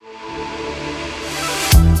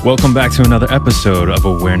Welcome back to another episode of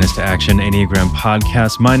Awareness to Action Enneagram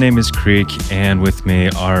Podcast. My name is Creek, and with me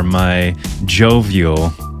are my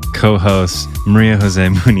jovial co-hosts Maria Jose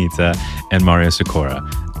Munita and Mario Sikora.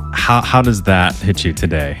 How does that hit you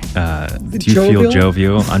today? Do you feel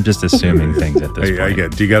jovial? I'm just assuming things at this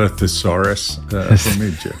point. Do you got a thesaurus for me,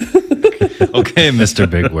 Jeff? Okay, Mr.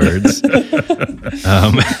 Big Words. The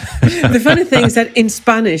funny thing is that in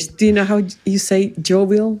Spanish, do you know how you say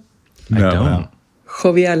jovial? No. I don't.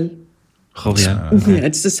 Jovial. Jovial. Yeah,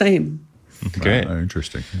 it's the same. Great.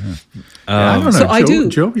 Interesting. Yeah. I don't know. So I do.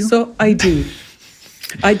 Jovial? So I do.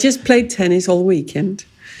 I just played tennis all weekend.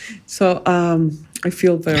 So I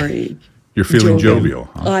feel very You're feeling jovial.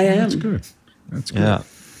 Huh? I am. That's good. That's good. Yeah.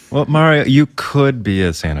 Well, Mario, you could be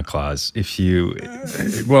a Santa Claus if you...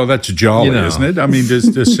 Well, that's jolly, You know. isn't it? I mean,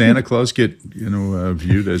 does Santa Claus get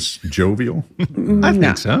viewed as jovial? I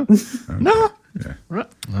think so. No. Yeah.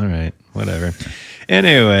 All right. Whatever.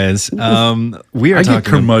 Anyways, we are I get talking...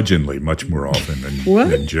 curmudgeonly much more often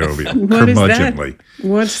than jovial. What is that? Curmudgeonly.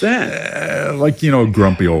 What's that? Like, a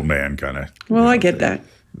grumpy old man kind of. Well, I get that.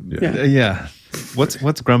 Yeah. Yeah.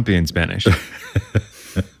 What's grumpy in Spanish?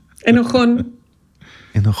 Enojon.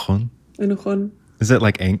 Enojon? Enojon. Is it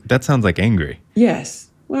like... that sounds like angry. Yes.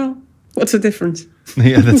 Well, what's the difference?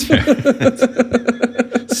 Yeah, that's fair.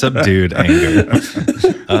 Subdued anger.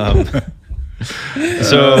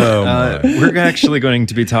 We're actually going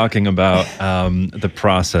to be talking about the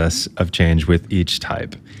process of change with each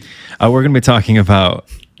type. We're going to be talking about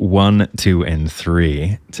 1, 2, and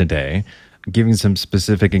 3 today, giving some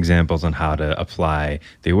specific examples on how to apply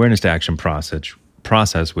the awareness to action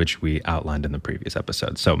process which we outlined in the previous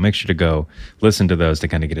episode. So make sure to go listen to those to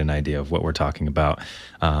kind of get an idea of what we're talking about.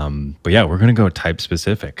 But yeah, we're going to go type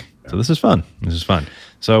specific. So this is fun.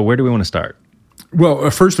 So where do we want to start? Well,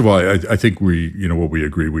 first of all, I think what we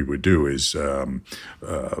agreed we would do is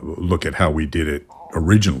look at how we did it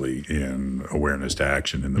originally in Awareness to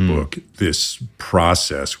Action in the book. This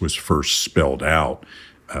process was first spelled out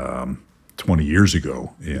 20 years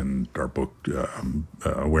ago in our book,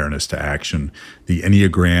 Awareness to Action, The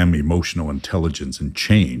Enneagram, Emotional Intelligence and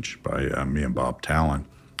Change by me and Bob Talon.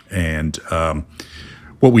 And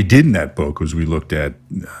what we did in that book was we looked at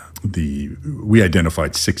we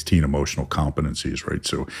identified 16 emotional competencies, right?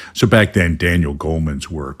 So back then, Daniel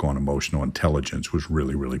Goleman's work on emotional intelligence was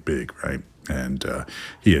really, really big, right? And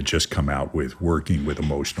he had just come out with working with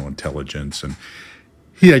emotional intelligence, and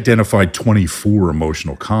he identified 24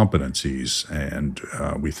 emotional competencies, and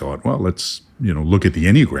we thought, well, let's look at the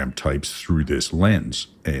Enneagram types through this lens.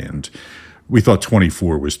 And we thought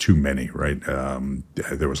 24 was too many, right?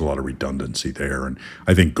 There was a lot of redundancy there, and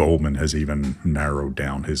I think Goleman has even narrowed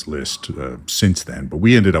down his list since then. But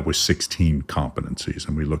we ended up with 16 competencies,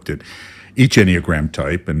 and we looked at each Enneagram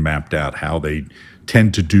type and mapped out how they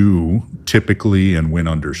tend to do typically and when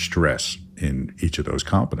under stress in each of those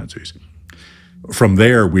competencies. From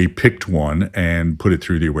there, we picked one and put it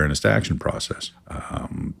through the awareness to action process.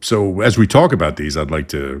 So as we talk about these, I'd like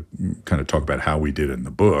to kind of talk about how we did in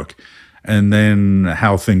the book and then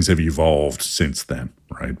how things have evolved since then,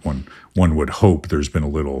 right? One would hope there's been a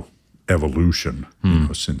little evolution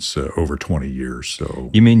since over 20 years.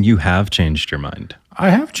 So You mean you have changed your mind? I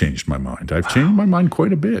have changed my mind. I've changed my mind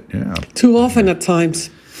quite a bit, yeah. Too often at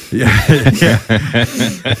times.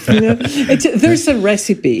 There's a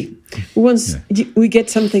recipe. Once we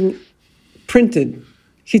get something printed,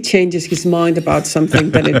 he changes his mind about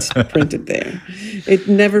something that it's printed there. It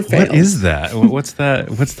never fails. What is that? What's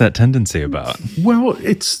that tendency about? Well,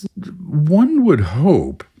 one would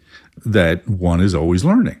hope that one is always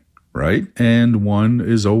learning, right? And one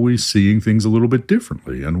is always seeing things a little bit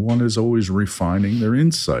differently, and one is always refining their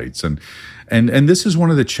insights. And this is one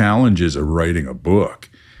of the challenges of writing a book.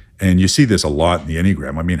 And you see this a lot in the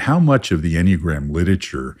Enneagram. I mean, how much of the Enneagram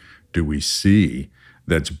literature do we see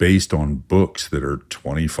that's based on books that are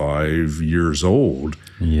 25 years old?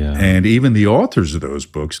 Yeah. And even the authors of those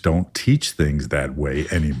books don't teach things that way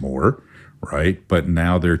anymore, right? But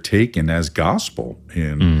now they're taken as gospel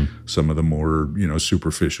in some of the more,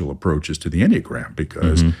 superficial approaches to the Enneagram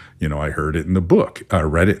because, I heard it in the book, I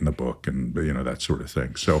read it in the book, and, that sort of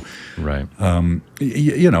thing. So, Right. and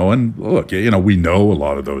look, we know a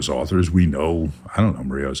lot of those authors. We know, I don't know,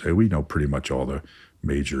 Maria Jose, we know pretty much all the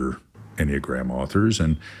major Enneagram authors,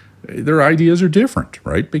 and their ideas are different,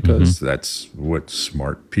 right? Because that's what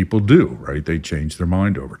smart people do, right? They change their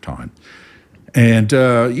mind over time. And,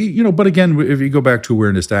 but again, if you go back to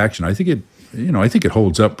awareness to action, I think it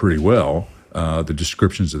holds up pretty well, the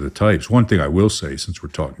descriptions of the types. One thing I will say, since we're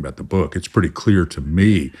talking about the book, it's pretty clear to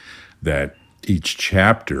me that each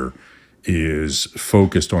chapter is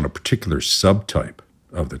focused on a particular subtype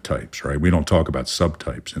of the types, right? We don't talk about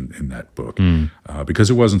subtypes in that book because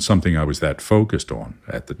it wasn't something I was that focused on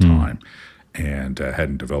at the time, and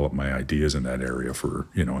hadn't developed my ideas in that area for,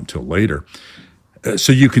 until later.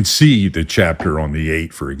 So you can see the chapter on the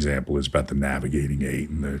 8, for example, is about the navigating 8,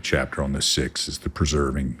 and the chapter on the 6 is the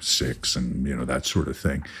preserving 6, and that sort of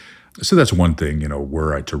thing. So that's one thing.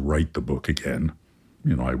 Were I to write the book again,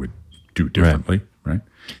 I would do differently, right?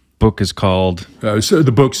 Book is called. So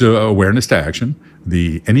the book's Awareness to Action: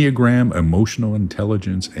 The Enneagram, Emotional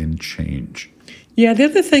Intelligence, and Change. Yeah, the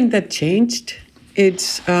other thing that changed,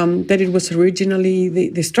 it's that it was originally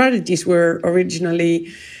the strategies were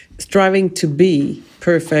originally striving to be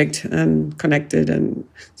perfect and connected and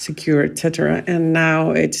secure, etc. And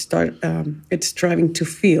now it's striving to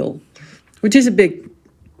feel, which is a big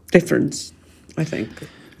difference, I think.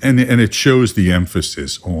 And it shows the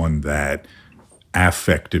emphasis on that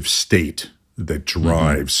affective state that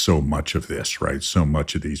drives so much of this, right? So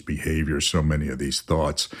much of these behaviors, so many of these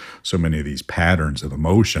thoughts, so many of these patterns of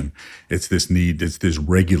emotion. It's this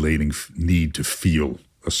regulating need to feel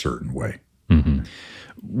a certain way. Mm-hmm.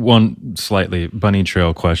 One slightly bunny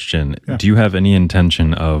trail question. Yeah. Do you have any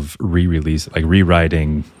intention of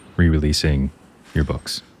rewriting, re-releasing your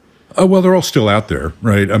books? Well, they're all still out there,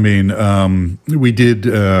 right? I mean, we did,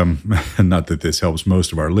 not that this helps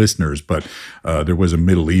most of our listeners, but there was a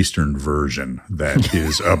Middle Eastern version that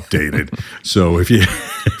is updated. So if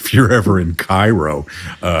you're ever in Cairo,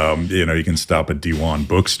 you can stop at Diwan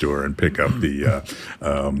bookstore and pick up the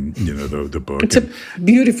book. It's a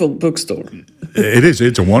beautiful bookstore. It is.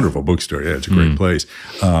 It's a wonderful bookstore. Yeah, it's a great place.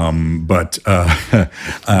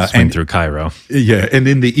 Swing through Cairo. Yeah, and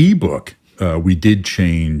in the ebook, we did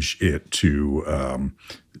change it to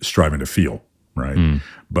striving to feel, right?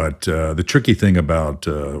 But the tricky thing about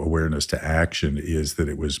Awareness to Action is that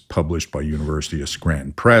it was published by University of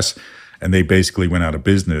Scranton Press, and they basically went out of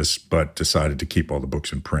business, but decided to keep all the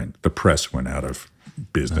books in print. The press went out of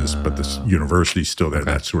business, but the university's still there,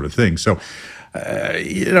 that sort of thing. So,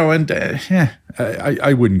 I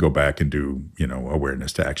wouldn't go back and do,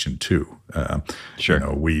 Awareness to Action 2.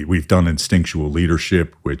 Sure. We've done Instinctual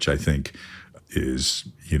Leadership, which I think is,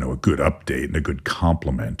 a good update and a good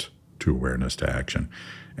complement to Awareness to Action.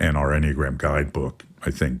 And our Enneagram Guidebook,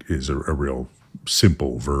 I think, is a real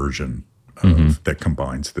simple version of that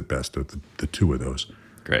combines the best of the two of those.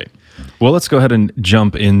 Great. Well, let's go ahead and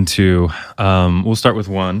jump into. We'll start with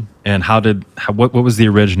 1. And what was the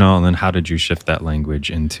original, and then how did you shift that language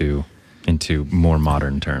into more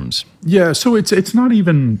modern terms? Yeah, so it's not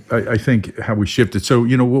even, I think, how we shifted. So,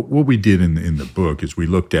 what we did in the book is we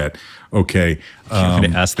looked at, okay. I'm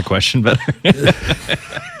going to ask the question better.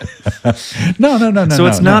 No. So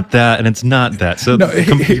it's not that, and it's not that. So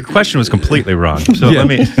your question was completely wrong. So let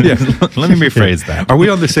me rephrase that. Are we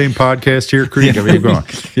on the same podcast here, Creek? I mean, go on.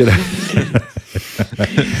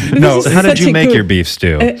 No. So how did you make your beef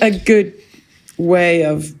stew? A good way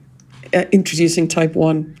of introducing type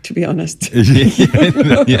 1, to be honest. It's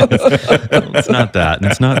not that, and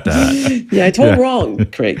it's not that. Yeah, it's all wrong,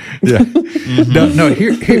 Craig. Yeah. No.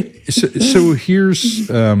 So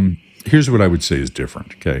here's what I would say is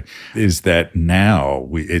different. Okay, is that now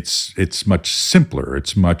it's much simpler.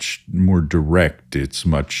 It's much more direct. It's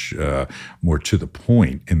much more to the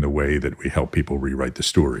point in the way that we help people rewrite the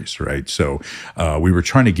stories. Right. So we were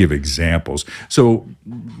trying to give examples. So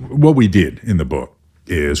what we did in the book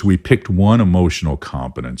is we picked one emotional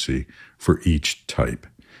competency for each type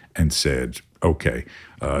and said, okay,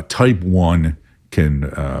 type 1 can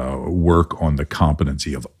work on the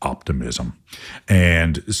competency of optimism.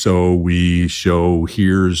 And so we show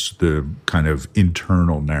here's the kind of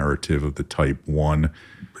internal narrative of the type 1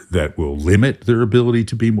 that will limit their ability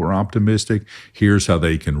to be more optimistic. Here's how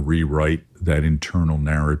they can rewrite that internal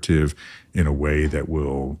narrative in a way that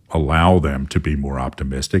will allow them to be more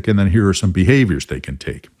optimistic. And then here are some behaviors they can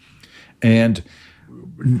take. And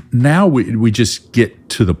now we just get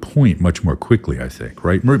to the point much more quickly, I think,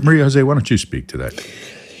 right? Maria Jose, why don't you speak to that?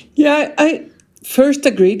 Yeah, I first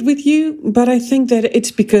agreed with you, but I think that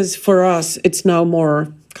it's because for us, it's now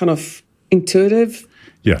more kind of intuitive.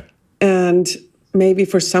 Yeah. And maybe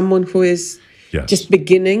for someone who is just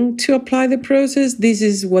beginning to apply the process, this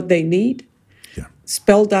is what they need. Yeah.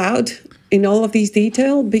 Spelled out in all of these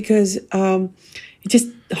detail, because it's just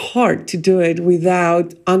hard to do it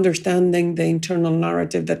without understanding the internal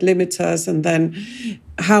narrative that limits us, and then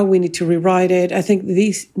how we need to rewrite it. I think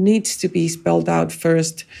this needs to be spelled out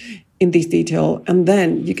first in this detail, and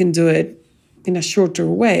then you can do it in a shorter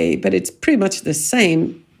way, but it's pretty much the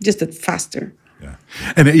same, just faster. Yeah.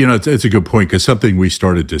 And, it's a good point, because something we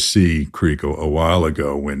started to see, Creek, a while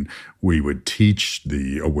ago when we would teach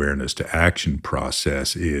the awareness to action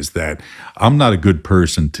process is that I'm not a good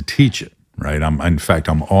person to teach it, right? In fact,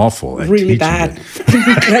 I'm awful at really teaching bad. it.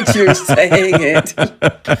 That you're saying it.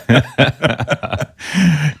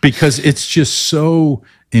 Because it's just so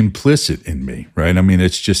implicit in me, right? I mean,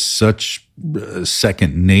 it's just such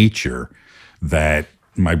second nature that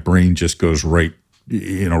my brain just goes right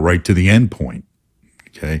to the end point.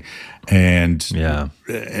 Okay. And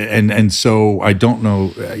so I don't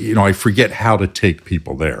know, I forget how to take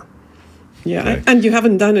people there. Yeah. Okay. And you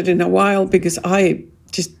haven't done it in a while, because I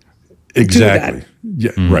just Exactly. do that.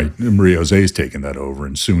 Yeah, right. Maria Jose's taken that over,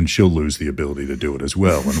 and soon she'll lose the ability to do it as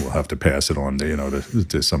well, and we'll have to pass it on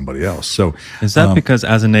to somebody else. So is that because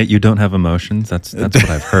as innate you don't have emotions? That's what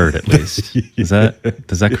I've heard, at least. Is that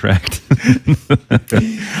correct?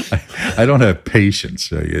 I don't have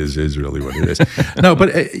patience. Is really what it is. No,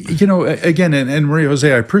 but again, and Maria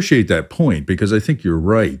Jose, I appreciate that point, because I think you're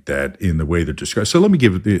right that in the way they're described. So let me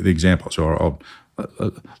give the example. So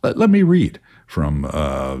let me read from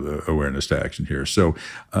Awareness to Action here. So,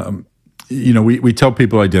 we tell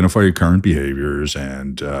people identify your current behaviors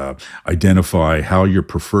and identify how your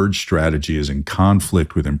preferred strategy is in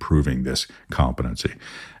conflict with improving this competency.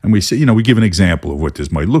 And we say, we give an example of what this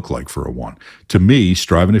might look like for a 1. To me,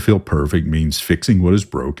 striving to feel perfect means fixing what is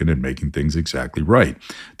broken and making things exactly right.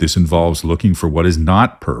 This involves looking for what is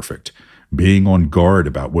not perfect, being on guard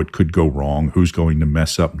about what could go wrong, who's going to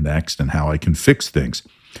mess up next, and how I can fix things.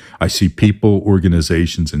 I see people,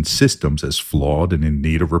 organizations, and systems as flawed and in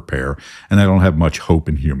need of repair, and I don't have much hope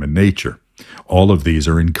in human nature. All of these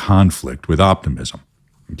are in conflict with optimism.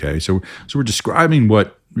 Okay, so we're describing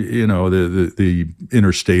what the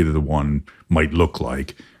inner state of the 1 might look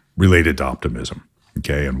like related to optimism.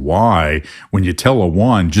 Okay, and why, when you tell a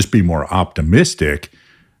 1 just be more optimistic,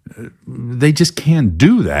 they just can't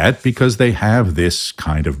do that because they have this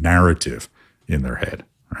kind of narrative in their head,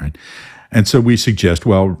 right? And so we suggest,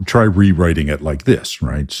 well, try rewriting it like this,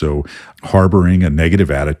 right? So harboring a negative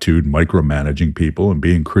attitude, micromanaging people, and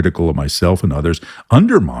being critical of myself and others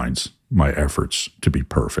undermines my efforts to be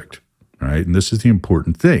perfect, right? And this is the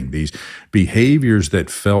important thing. These behaviors that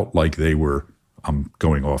felt like they were, I'm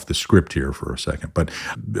going off the script here for a second, but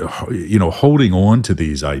holding on to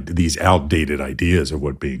these outdated ideas of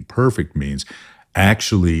what being perfect means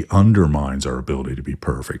actually undermines our ability to be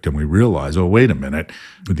perfect. And we realize, oh, wait a minute,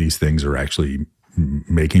 these things are actually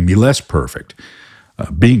making me less perfect.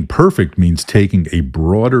 Being perfect means taking a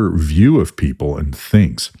broader view of people and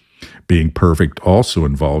things. Being perfect also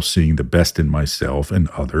involves seeing the best in myself and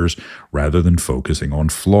others rather than focusing on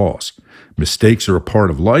flaws. Mistakes are a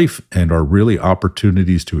part of life and are really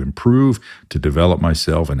opportunities to improve, to develop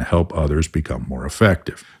myself, and help others become more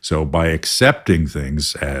effective. So by accepting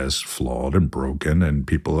things as flawed and broken and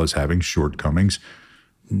people as having shortcomings,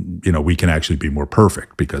 we can actually be more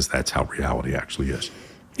perfect, because that's how reality actually is.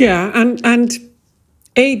 Yeah, and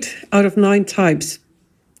 8 out of 9 types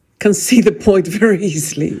can see the point very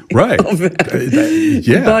easily. Right. Of it.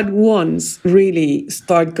 Yeah. But once really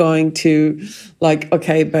start going to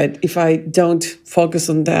okay, but if I don't focus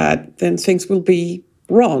on that, then things will be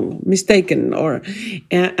wrong, mistaken,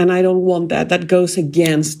 and I don't want that. That goes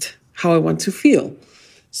against how I want to feel.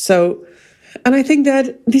 So, and I think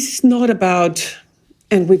that this is not about,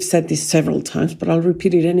 and we've said this several times, but I'll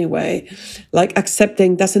repeat it anyway,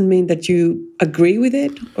 accepting doesn't mean that you agree with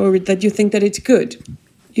it or that you think that it's good.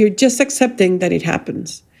 You're just accepting that it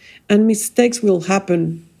happens. And mistakes will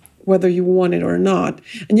happen whether you want it or not.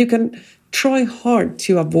 And you can try hard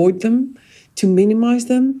to avoid them, to minimize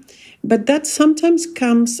them, but that sometimes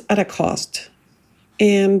comes at a cost.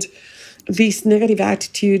 And this negative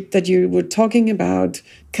attitude that you were talking about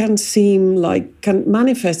can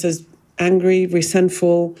manifest as angry,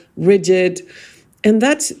 resentful, rigid, and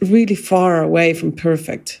that's really far away from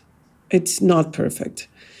perfect. It's not perfect.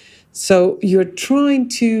 So you're trying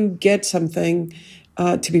to get something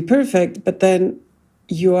to be perfect, but then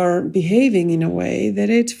you are behaving in a way that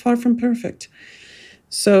it's far from perfect.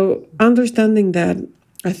 So understanding that,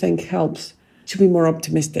 I think, helps to be more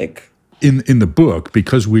optimistic. In the book,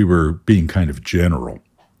 because we were being kind of general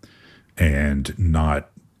and not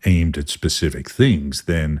aimed at specific things,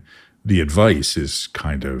 then the advice is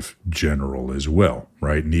kind of general as well,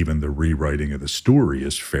 right? And even the rewriting of the story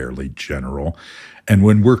is fairly general. And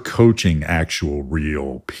when we're coaching actual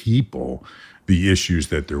real people, the issues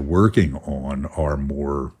that they're working on are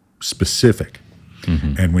more specific.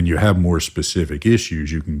 Mm-hmm. And when you have more specific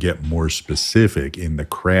issues, you can get more specific in the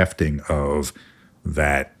crafting of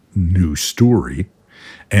that new story.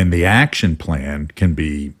 And the action plan can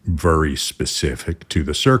be very specific to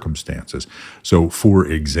the circumstances. So, for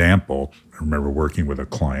example, I remember working with a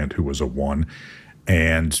client who was a 1,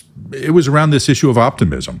 and it was around this issue of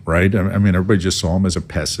optimism, right? I mean, everybody just saw him as a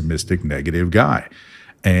pessimistic, negative guy.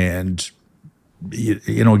 And,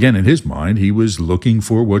 again, in his mind, he was looking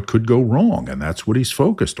for what could go wrong, and that's what he's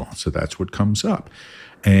focused on. So that's what comes up.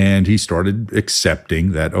 And he started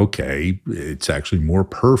accepting that, okay, it's actually more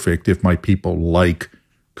perfect if my people like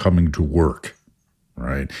coming to work,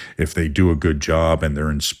 right? If they do a good job and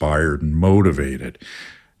they're inspired and motivated,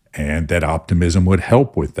 and that optimism would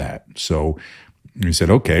help with that. So he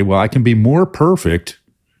said, okay, well, I can be more perfect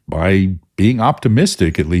by being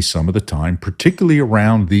optimistic at least some of the time, particularly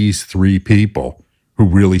around these 3 people who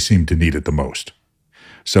really seem to need it the most.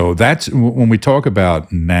 So that's when we talk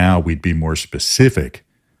about now we'd be more specific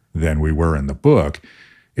than we were in the book.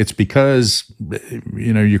 It's because,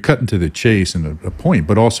 you're cutting to the chase and a point,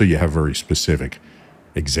 but also you have very specific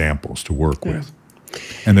examples to work with.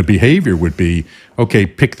 And the behavior would be, okay,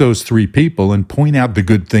 pick those 3 people and point out the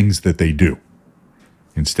good things that they do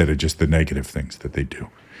instead of just the negative things that they do,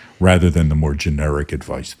 rather than the more generic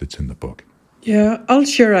advice that's in the book. Yeah, I'll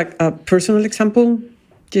share a personal example,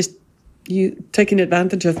 just you taking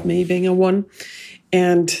advantage of me being a 1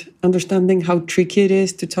 and understanding how tricky it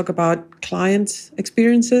is to talk about clients'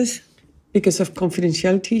 experiences because of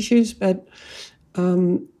confidentiality issues. But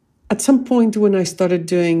at some point when I started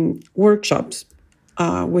doing workshops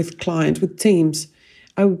with clients, with teams,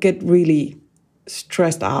 I would get really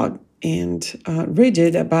stressed out and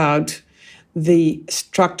rigid about the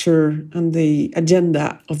structure and the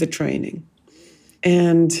agenda of the training.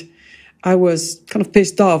 And I was kind of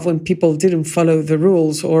pissed off when people didn't follow the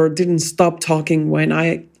rules or didn't stop talking when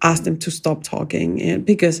I asked them to stop talking. And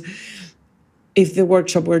because if the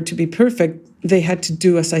workshop were to be perfect, they had to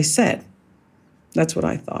do as I said. That's what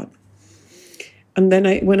I thought. And then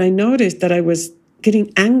when I noticed that I was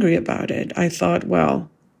getting angry about it, I thought, well,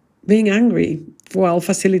 being angry while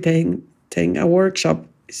facilitating a workshop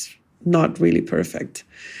is not really perfect.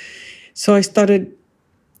 So I started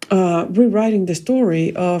rewriting the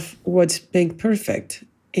story of what's being perfect.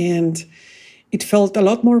 And it felt a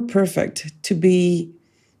lot more perfect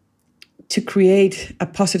to create a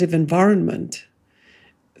positive environment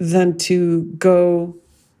than to go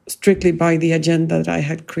strictly by the agenda that I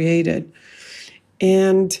had created.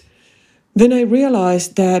 And then I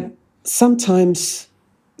realized that sometimes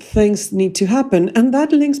things need to happen. And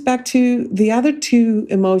that links back to the other 2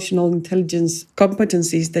 emotional intelligence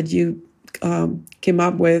competencies that you came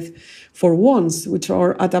up with for 1s, which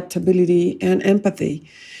are adaptability and empathy.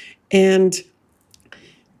 And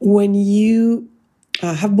when you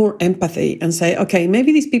have more empathy and say, okay,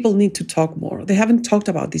 maybe these people need to talk more. They haven't talked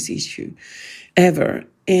about this issue ever.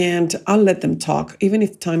 And I'll let them talk, even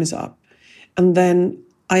if time is up. And then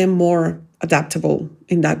I am more adaptable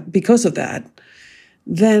in that because of that.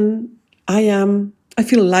 Then I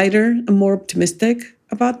feel lighter and more optimistic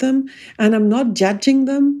about them. And I'm not judging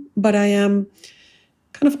them, but I am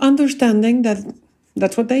kind of understanding that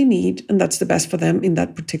that's what they need and that's the best for them in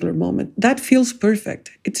that particular moment. That feels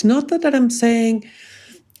perfect. It's not that I'm saying,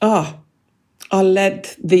 I'll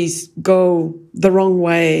let these go the wrong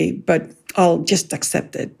way, but I'll just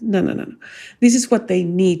accept it. No. This is what they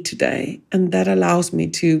need today. And that allows me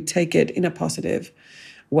to take it in a positive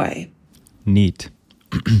way. Neat.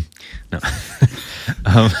 No.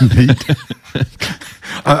 Neat.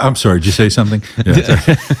 I'm sorry, did you say something? Yeah,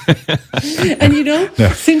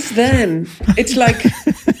 and since then, it's like,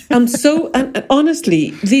 and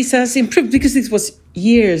honestly, this has improved because this was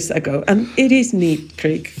years ago. And it is neat,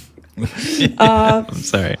 Craig. I'm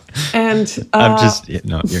sorry. And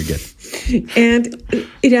no, you're good. And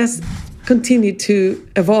it has continued to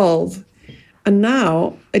evolve. And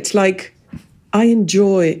now it's like I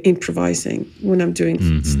enjoy improvising when I'm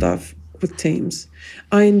doing stuff with teams.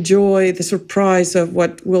 I enjoy the surprise of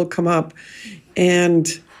what will come up and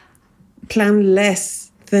plan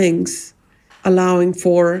less things, allowing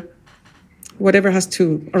for whatever has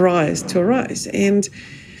to arise. And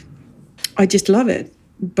I just love it.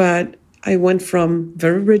 But I went from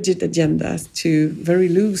very rigid agendas to very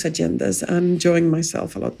loose agendas and enjoying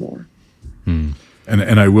myself a lot more.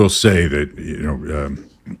 And I will say that,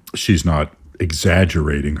 she's not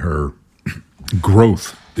exaggerating her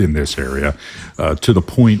growth in this area to the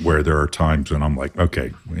point where there are times when I'm like,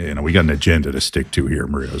 okay, we got an agenda to stick to here,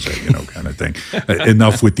 Maria Jose, kind of thing.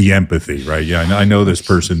 Enough with the empathy, right? Yeah, I know this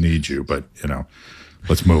person needs you, but,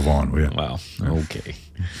 let's move on. Wow. Okay.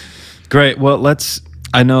 Great. Well, there's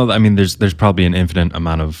probably an infinite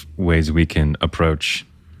amount of ways we can approach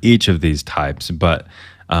each of these types, but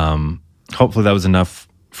hopefully that was enough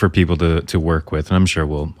for people to work with, and I'm sure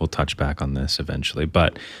we'll touch back on this eventually.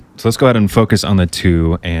 But so let's go ahead and focus on the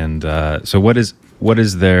two. And so what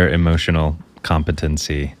is their emotional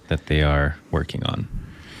competency that they are working on?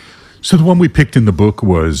 So the one we picked in the book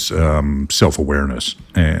was self-awareness.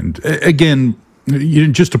 And again,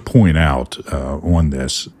 just to point out on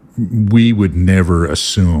this, we would never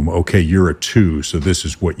assume, okay, you're a 2, so this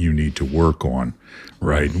is what you need to work on,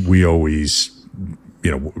 right? We always,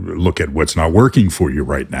 look at what's not working for you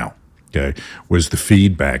right now. Okay, was the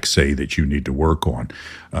feedback say that you need to work on?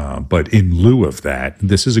 But in lieu of that,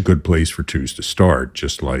 this is a good place for 2s to start,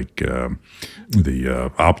 just like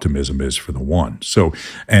the optimism is for the 1. So,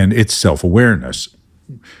 and it's self-awareness.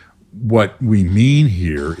 What we mean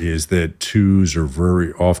here is that 2s are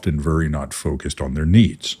very often very not focused on their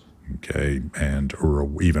needs, okay,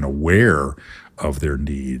 or even aware of their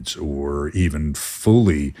needs, or even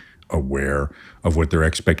fully aware of what their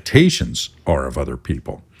expectations are of other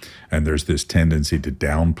people. And there's this tendency to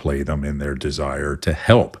downplay them in their desire to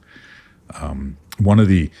help. One of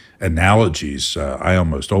the analogies I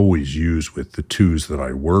almost always use with the 2s that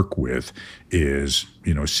I work with is,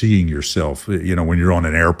 seeing yourself, when you're on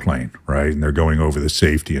an airplane, right? And they're going over the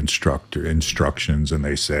safety instructions, and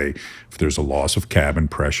they say, if there's a loss of cabin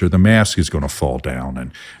pressure, the mask is going to fall down,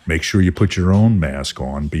 and make sure you put your own mask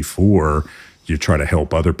on before you try to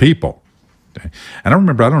help other people. Okay. And I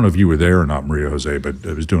remember, I don't know if you were there or not, Maria Jose, but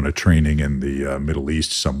I was doing a training in the Middle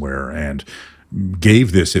East somewhere and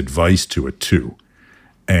gave this advice to a 2.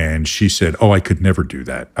 And she said, I could never do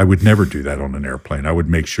that. I would never do that on an airplane. I would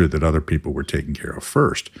make sure that other people were taken care of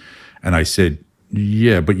first. And I said,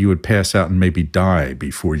 yeah, but you would pass out and maybe die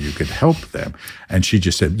before you could help them. And she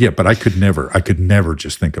just said, yeah, but I could never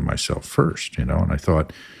just think of myself first, And I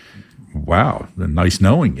thought, wow, nice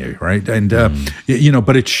knowing you, right? And,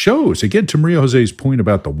 but it shows, again, to Maria Jose's point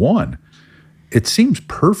about the 1, it seems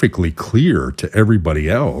perfectly clear to everybody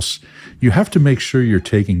else. You have to make sure you're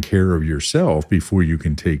taking care of yourself before you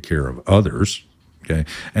can take care of others, okay?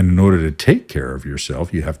 And in order to take care of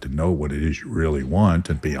yourself, you have to know what it is you really want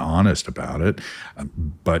and be honest about it.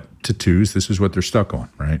 But to 2s, this is what they're stuck on,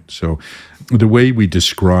 right? So the way we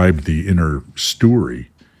describe the inner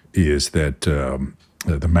story is that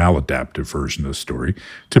the maladaptive version of the story,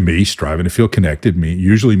 to me, striving to feel connected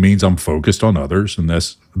usually means I'm focused on others and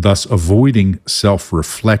thus avoiding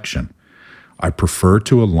self-reflection. I prefer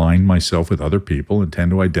to align myself with other people and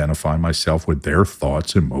tend to identify myself with their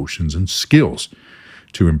thoughts, emotions, and skills.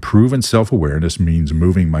 To improve in self-awareness means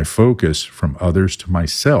moving my focus from others to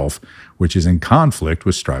myself, which is in conflict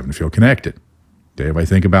with striving to feel connected. Okay, if I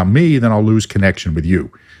think about me, then I'll lose connection with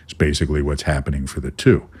you. It's basically what's happening for the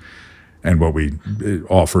 2. And what we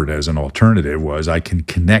offered as an alternative was I can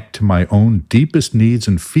connect to my own deepest needs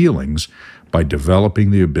and feelings by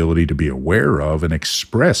developing the ability to be aware of and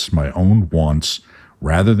express my own wants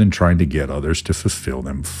rather than trying to get others to fulfill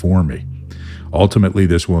them for me. Ultimately,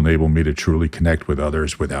 this will enable me to truly connect with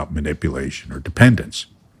others without manipulation or dependence.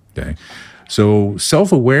 Okay? So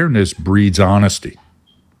self-awareness breeds honesty,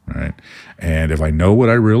 right? And if I know what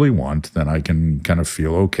I really want, then I can kind of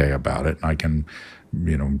feel okay about it. And I can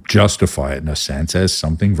justify it in a sense as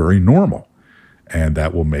something very normal, and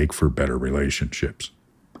that will make for better relationships.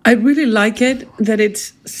 I really like it that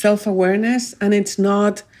it's self-awareness and it's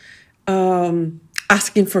not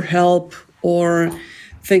asking for help or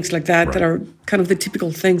things like that, right, that are kind of the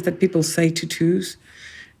typical things that people say to 2s,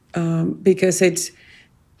 because it's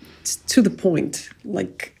to the point.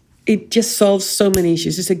 Like, it just solves so many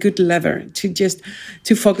issues. It's a good lever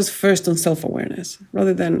to focus first on self-awareness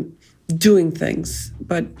rather than doing things,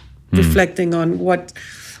 but reflecting on what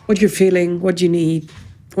you're feeling, what you need,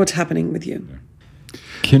 what's happening with you.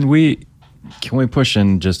 Can we push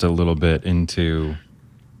in just a little bit into,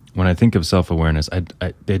 when I think of self-awareness,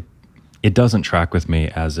 it doesn't track with me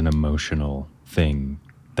as an emotional thing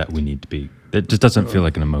that we need to be. It just doesn't feel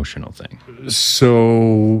like an emotional thing.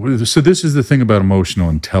 So this is the thing about emotional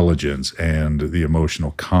intelligence and the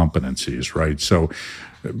emotional competencies, right? So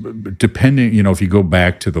depending, if you go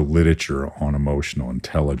back to the literature on emotional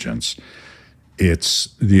intelligence,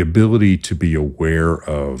 it's the ability to be aware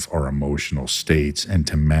of our emotional states and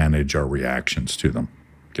to manage our reactions to them,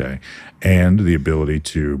 okay? And the ability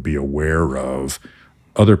to be aware of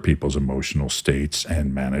other people's emotional states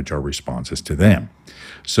and manage our responses to them.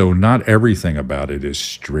 So not everything about it is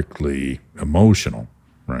strictly emotional,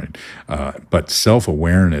 right? But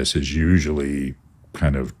self-awareness is usually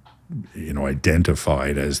kind of,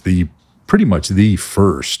 identified as pretty much the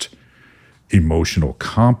first emotional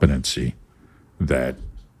competency that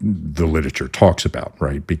the literature talks about,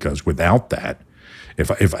 right? Because without that,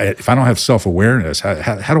 If I don't have self-awareness,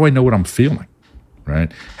 how do I know what I'm feeling,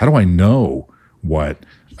 right? How do I know what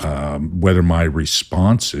whether my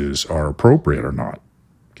responses are appropriate or not?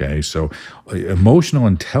 Okay, so emotional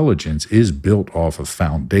intelligence is built off a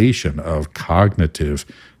foundation of cognitive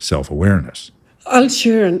self-awareness. I'll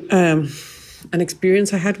share an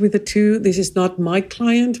experience I had with the two. This is not my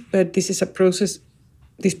client, but this is a process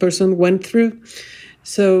this person went through.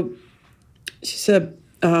 So she's a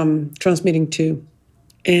transmitting two,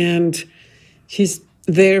 and she's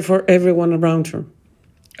there for everyone around her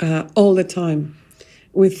all the time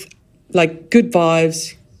with like good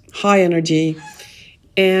vibes, high energy.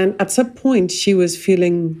 And at some point, she was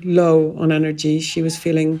feeling low on energy. She was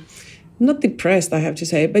feeling not depressed, I have to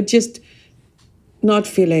say, but just not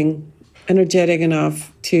feeling energetic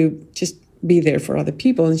enough to just be there for other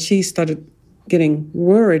people. And she started getting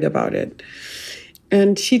worried about it.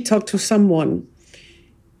 And she talked to someone.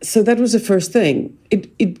 So that was the first thing.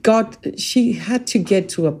 She had to get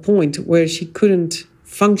to a point where she couldn't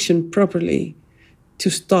function properly to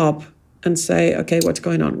stop and say, okay, what's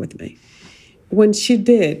going on with me? When she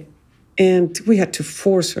did, and we had to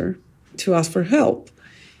force her to ask for help,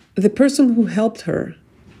 the person who helped her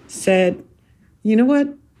said, you know what?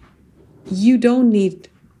 You don't need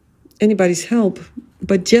anybody's help,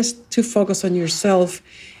 but just to focus on yourself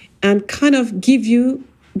and kind of give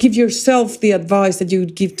yourself the advice that you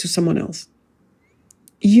would give to someone else.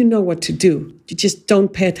 You know what to do. You just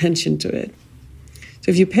don't pay attention to it.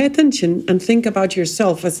 So if you pay attention and think about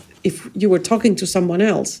yourself as if you were talking to someone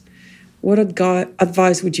else, what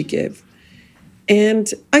advice would you give?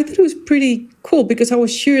 And I thought it was pretty cool because I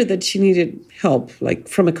was sure that she needed help, like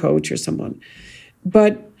from a coach or someone.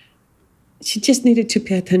 But she just needed to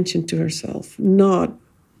pay attention to herself, not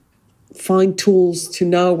find tools to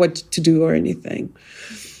know what to do or anything.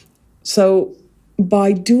 So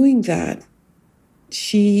by doing that,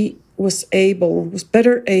 she was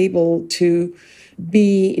better able to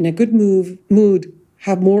be in a good mood,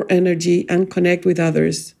 have more energy, and connect with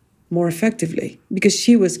others more effectively, because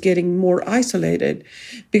she was getting more isolated,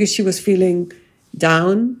 because she was feeling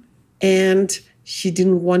down and she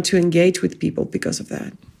didn't want to engage with people because of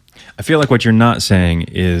that. I feel like what you're not saying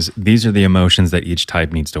is these are the emotions that each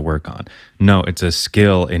type needs to work on. No, it's a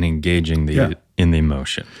skill in engaging in the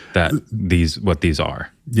emotion what these are.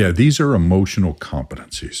 Yeah, these are emotional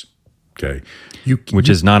competencies. Okay, which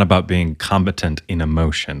is not about being competent in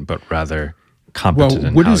emotion, but rather competent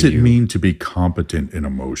in what does it mean to be competent in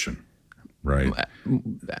emotion, right?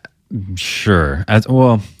 Sure.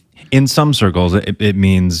 In some circles, it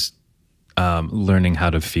means learning how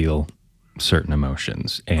to feel certain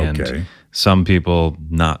emotions. And some people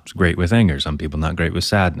not great with anger, some people not great with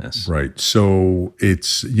sadness. Right. So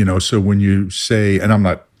it's, so when you say, and I'm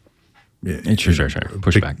not... Sure.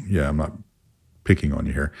 Push back. Yeah, I'm not picking on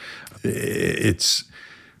you here. It's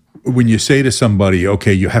when you say to somebody,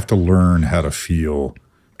 okay, you have to learn how to feel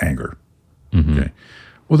anger. Mm-hmm. Okay.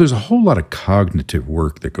 Well, there's a whole lot of cognitive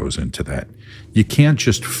work that goes into that. You can't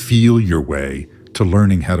just feel your way to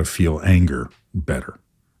learning how to feel anger better,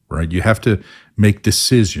 right? You have to make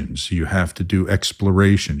decisions. You have to do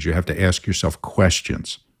explorations. You have to ask yourself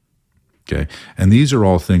questions. Okay. And these are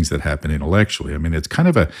all things that happen intellectually. I mean, it's kind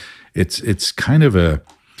of a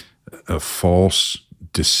false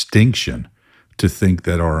distinction to think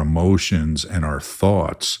that our emotions and our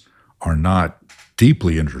thoughts are not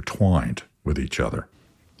deeply intertwined with each other.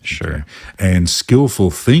 Sure. Okay? And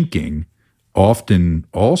skillful thinking often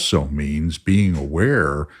also means being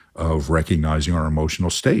aware of recognizing our emotional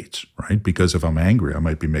states, right? Because if I'm angry, I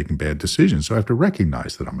might be making bad decisions, so I have to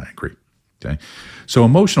recognize that I'm angry. Okay, so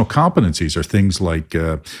emotional competencies are things like,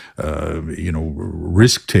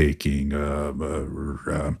 risk taking,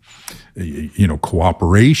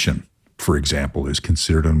 cooperation, for example, is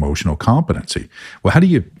considered an emotional competency. Well, how do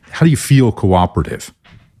you feel cooperative,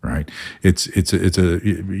 right? It's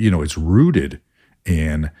rooted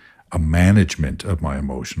in a management of my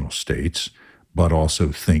emotional states, but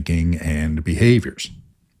also thinking and behaviors.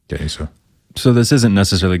 Okay, So this isn't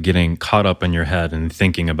necessarily getting caught up in your head and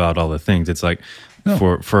thinking about all the things. It's like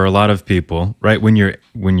for a lot of people, right? When you're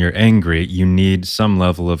angry, you need some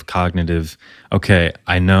level of cognitive. Okay,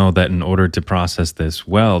 I know that in order to process this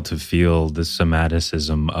well, to feel the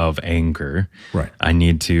somaticism of anger, right, I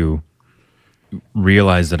need to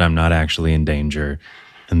realize that I'm not actually in danger,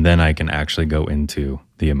 and then I can actually go into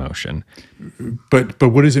the emotion. But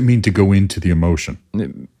what does it mean to go into the emotion?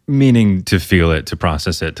 Meaning to feel it, to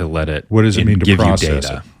process it, to let it. What does it mean to give process you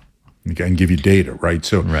data? It? And give you data, right?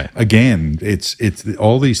 So again, it's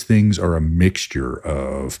all these things are a mixture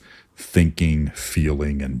of thinking,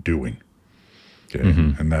 feeling, and doing.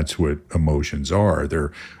 Okay? And that's what emotions are.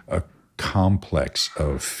 They're a complex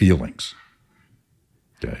of feelings.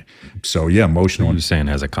 Okay. So yeah, Who emotional. are you saying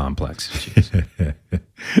has a complex?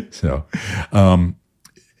 So,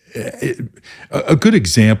 a good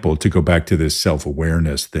example to go back to this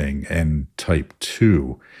self-awareness thing and type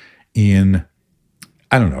 2 in,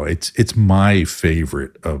 I don't know, it's my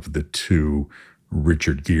favorite of the two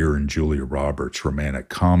Richard Gere and Julia Roberts romantic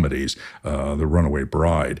comedies, The Runaway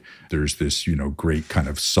Bride. There's this, great kind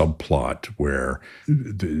of subplot where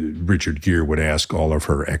Richard Gere would ask all of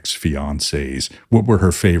her ex-fiancés what were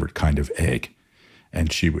her favorite kind of egg. And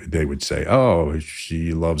they would say, oh,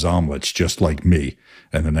 she loves omelets just like me.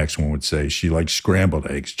 And the next one would say, she likes scrambled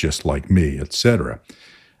eggs just like me, etc.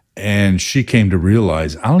 And she came to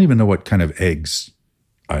realize, I don't even know what kind of eggs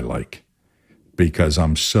I like because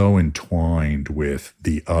I'm so entwined with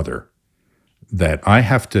the other that I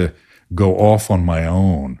have to go off on my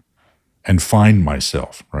own and find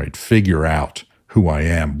myself, right? Figure out who I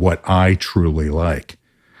am, what I truly like,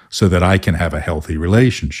 so that I can have a healthy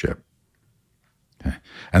relationship.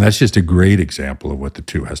 And that's just a great example of what the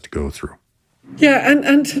two has to go through. Yeah,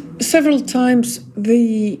 and several times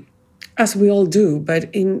as we all do, but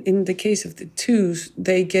in the case of the twos,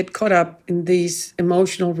 they get caught up in these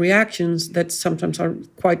emotional reactions that sometimes are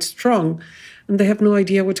quite strong, and they have no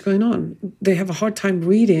idea what's going on. They have a hard time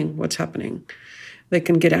reading what's happening. They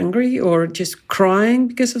can get angry or just crying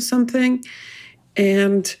because of something,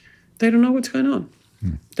 and they don't know what's going on.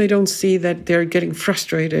 They don't see that they're getting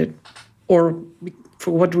frustrated or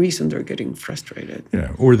for what reason they're getting frustrated.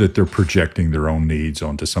 Yeah, or that they're projecting their own needs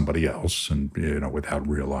onto somebody else and, without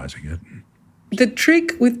realizing it. The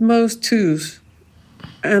trick with most twos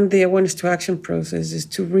and the awareness to action process is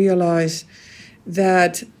to realize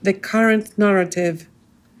that the current narrative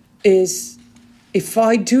is, if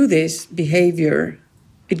I do this behavior,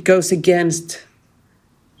 it goes against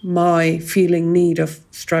my feeling need of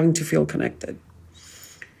striving to feel connected.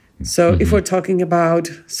 So if we're talking about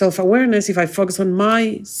self-awareness, if I focus on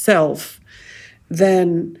myself,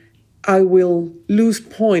 then I will lose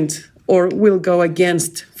point or will go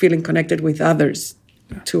against feeling connected with others,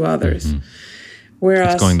 to others.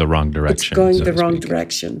 Whereas it's going the wrong direction. It's going the wrong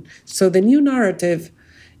direction. So the new narrative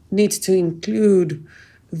needs to include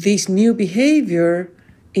this new behavior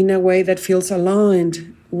in a way that feels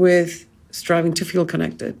aligned with striving to feel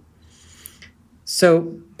connected.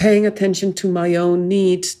 So paying attention to my own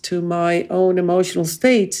needs, to my own emotional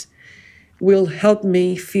states, will help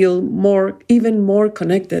me feel even more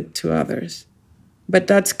connected to others. But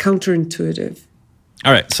that's counterintuitive.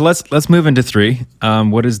 All right, so let's move into 3.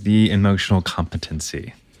 What is the emotional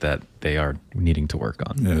competency that they are needing to work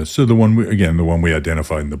on? Yeah, so the one we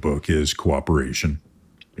identified in the book is cooperation,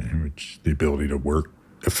 which is the ability to work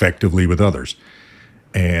effectively with others.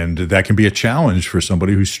 And that can be a challenge for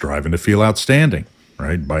somebody who's striving to feel outstanding,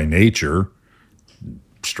 right? By nature,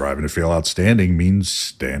 striving to feel outstanding means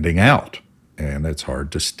standing out. And it's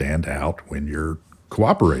hard to stand out when you're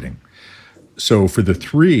cooperating. So for the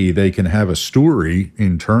 3, they can have a story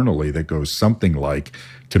internally that goes something like,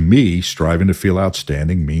 to me, striving to feel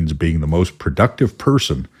outstanding means being the most productive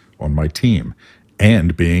person on my team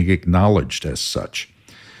and being acknowledged as such.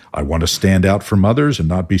 I want to stand out from others and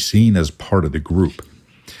not be seen as part of the group.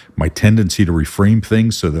 My tendency to reframe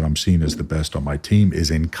things so that I'm seen as the best on my team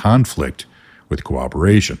is in conflict with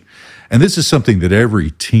cooperation. And this is something that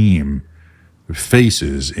every team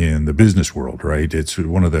faces in the business world, right? It's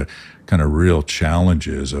one of the kind of real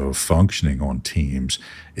challenges of functioning on teams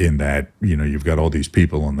in that, you've got all these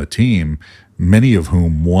people on the team, many of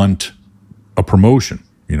whom want a promotion.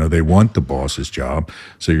 They want the boss's job.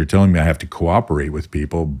 So you're telling me I have to cooperate with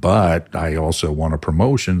people, but I also want a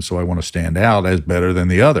promotion, so I want to stand out as better than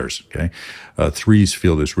the others, okay? 3s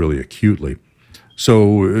feel this really acutely.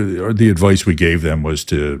 So the advice we gave them was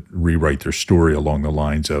to rewrite their story along the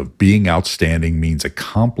lines of being outstanding means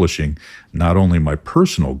accomplishing not only my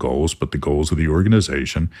personal goals, but the goals of the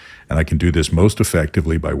organization. And I can do this most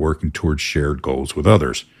effectively by working towards shared goals with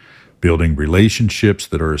others. Building relationships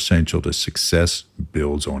that are essential to success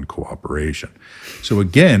builds on cooperation. So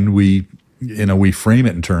again, we frame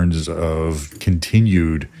it in terms of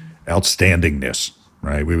continued outstandingness,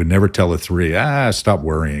 right? We would never tell a 3, stop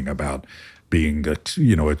worrying about being,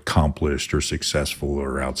 accomplished or successful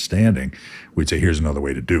or outstanding. We'd say, here's another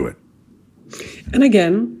way to do it. And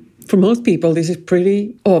again, for most people, this is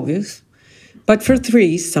pretty obvious. But for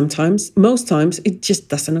 3s, most times, it just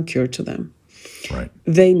doesn't occur to them. Right.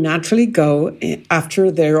 They naturally go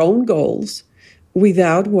after their own goals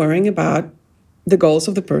without worrying about the goals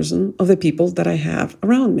of the people that I have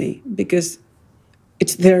around me, because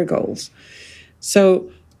it's their goals.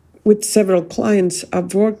 So with several clients,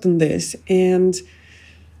 I've worked on this, and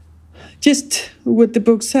just what the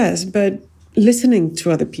book says, but listening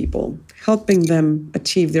to other people, helping them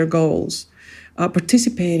achieve their goals,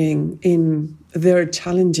 participating in their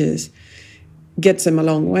challenges gets them a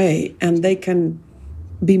long way, and they can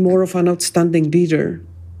be more of an outstanding leader,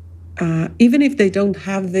 even if they don't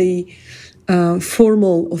have the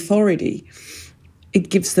formal authority. It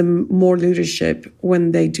gives them more leadership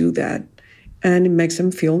when they do that, and it makes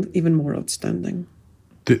them feel even more outstanding.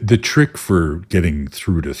 The trick for getting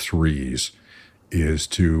through to threes is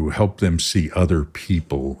to help them see other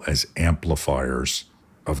people as amplifiers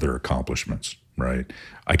of their accomplishments, right?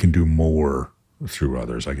 I can do more through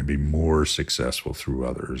others. I can be more successful through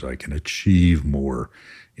others. I can achieve more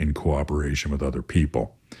in cooperation with other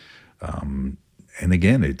people. And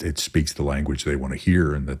again, it speaks the language they want to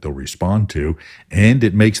hear and that they'll respond to, and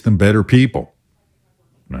it makes them better people,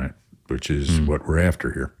 right? Which is what we're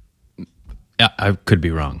after here. Yeah, I could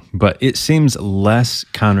be wrong, but it seems less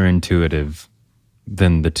counterintuitive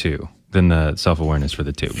than the self-awareness for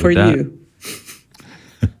the two. For you.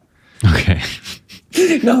 Okay.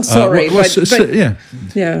 No, sorry.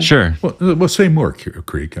 Yeah. Sure. Well, say more,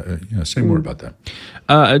 Creek. Say more about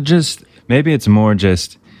that. Just maybe it's more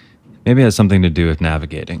just maybe it has something to do with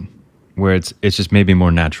navigating, where it's just maybe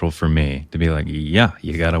more natural for me to be like, yeah,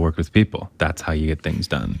 you got to work with people. That's how you get things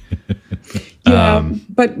done. Yeah,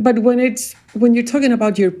 but when you're talking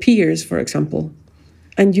about your peers, for example,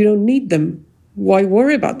 and you don't need them, why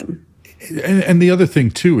worry about them? And the other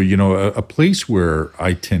thing too, a place where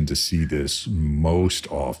I tend to see this most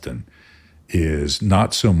often is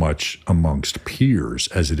not so much amongst peers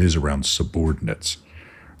as it is around subordinates.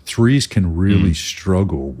 Threes can really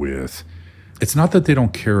struggle with, it's not that they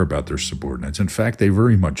don't care about their subordinates. In fact, they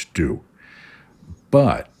very much do.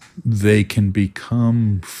 But they can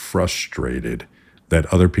become frustrated that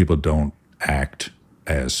other people don't act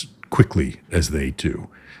as quickly as they do,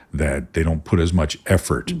 that they don't put as much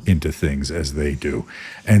effort into things as they do.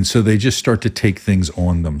 And so they just start to take things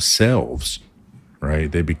on themselves,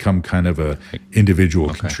 right? They become kind of a individual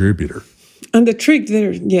contributor. And the trick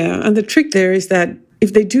there is that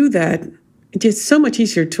if they do that, it's just so much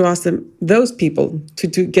easier to ask those people to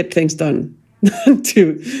get things done than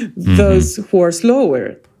to those who are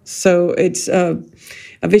slower. So it's a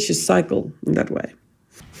vicious cycle in that way.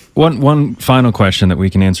 One final question that we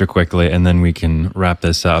can answer quickly, and then we can wrap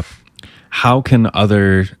this up. How can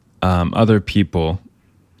other people,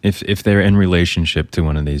 if they're in relationship to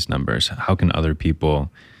one of these numbers, how can other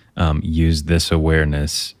people use this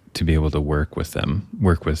awareness to be able to work with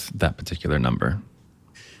that particular number?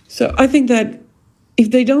 So I think that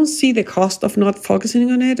if they don't see the cost of not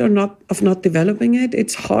focusing on it or of not developing it,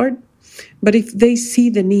 it's hard. But if they see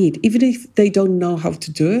the need, even if they don't know how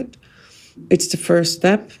to do it, it's the first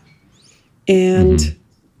step. And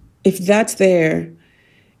if that's there,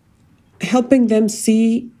 helping them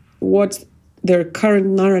see what their current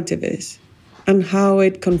narrative is and how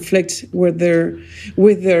it conflicts with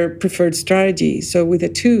their preferred strategy. So with the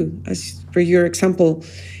two, as per your example,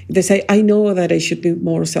 they say, I know that I should be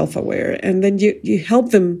more self-aware. And then you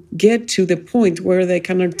help them get to the point where they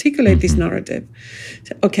can articulate this narrative.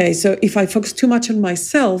 Okay, so if I focus too much on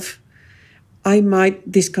myself, I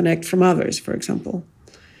might disconnect from others, for example.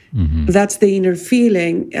 That's the inner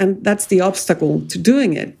feeling, and that's the obstacle to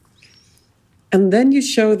doing it. And then you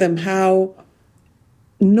show them how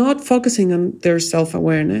not focusing on their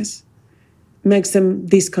self-awareness makes them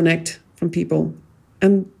disconnect from people.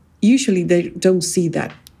 And usually they don't see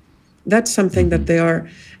that. That's something that they are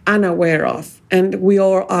unaware of. And we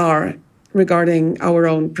all are regarding our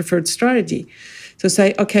own preferred strategy. So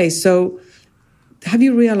say, okay, so have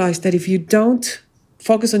you realized that if you don't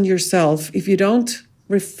focus on yourself, if you don't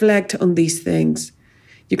reflect on these things,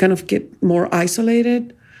 you kind of get more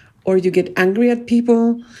isolated or you get angry at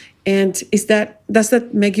people? And does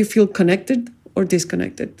that make you feel connected or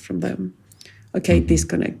disconnected from them? Okay,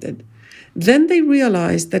 disconnected. Then they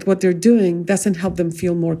realize that what they're doing doesn't help them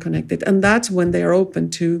feel more connected. And that's when they are open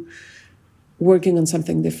to working on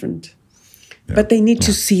something different. Yeah. But they need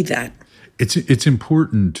to see that. It's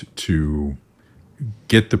important to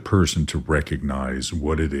get the person to recognize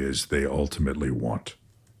what it is they ultimately want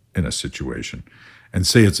in a situation. And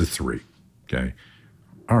say it's a 3, okay?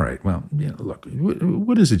 All right, well, look,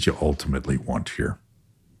 what is it you ultimately want here?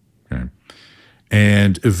 Okay.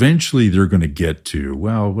 And eventually they're going to get to,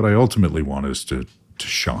 well, what I ultimately want is to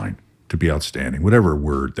shine, to be outstanding, whatever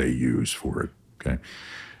word they use for it, okay?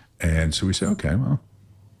 And so we say, okay, well,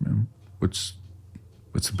 what's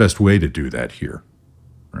the best way to do that here,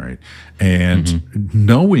 right? And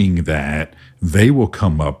knowing that they will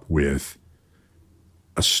come up with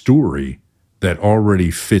a story that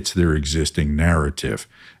already fits their existing narrative.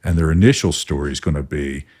 And their initial story is going to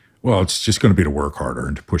be, well, it's just going to be to work harder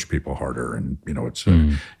and to push people harder. And, it's,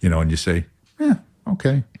 and you say,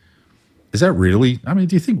 okay. Is that really,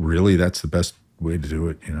 do you think really that's the best way to do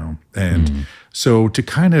it, And so to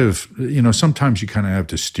kind of, sometimes you kind of have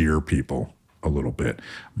to steer people a little bit.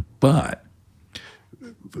 But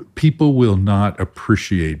people will not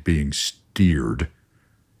appreciate being steered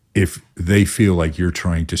if they feel like you're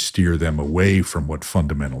trying to steer them away from what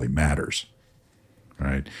fundamentally matters,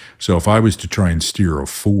 right? So if I was to try and steer a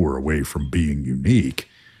 4 away from being unique,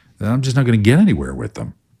 then I'm just not going to get anywhere with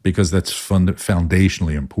them because that's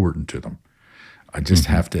foundationally important to them. I just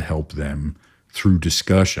have to help them through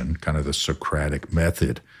discussion, kind of the Socratic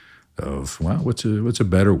method of, well, what's a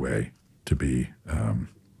better way to be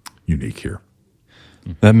unique here?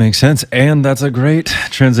 That makes sense. And that's a great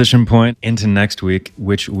transition point into next week,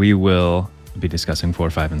 which we will be discussing 4,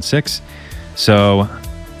 5, and 6. So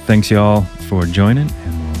thanks, y'all, for joining,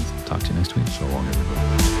 and we'll talk to you next week. So long, everybody.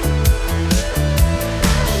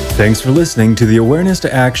 Thanks for listening to the Awareness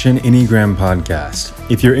to Action Enneagram podcast.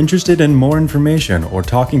 If you're interested in more information or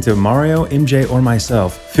talking to Mario, MJ, or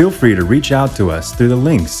myself, feel free to reach out to us through the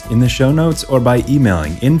links in the show notes or by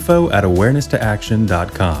emailing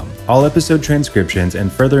info@awareness-to-action.com. All episode transcriptions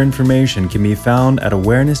and further information can be found at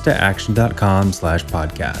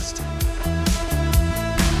awareness-to-action.com/podcast.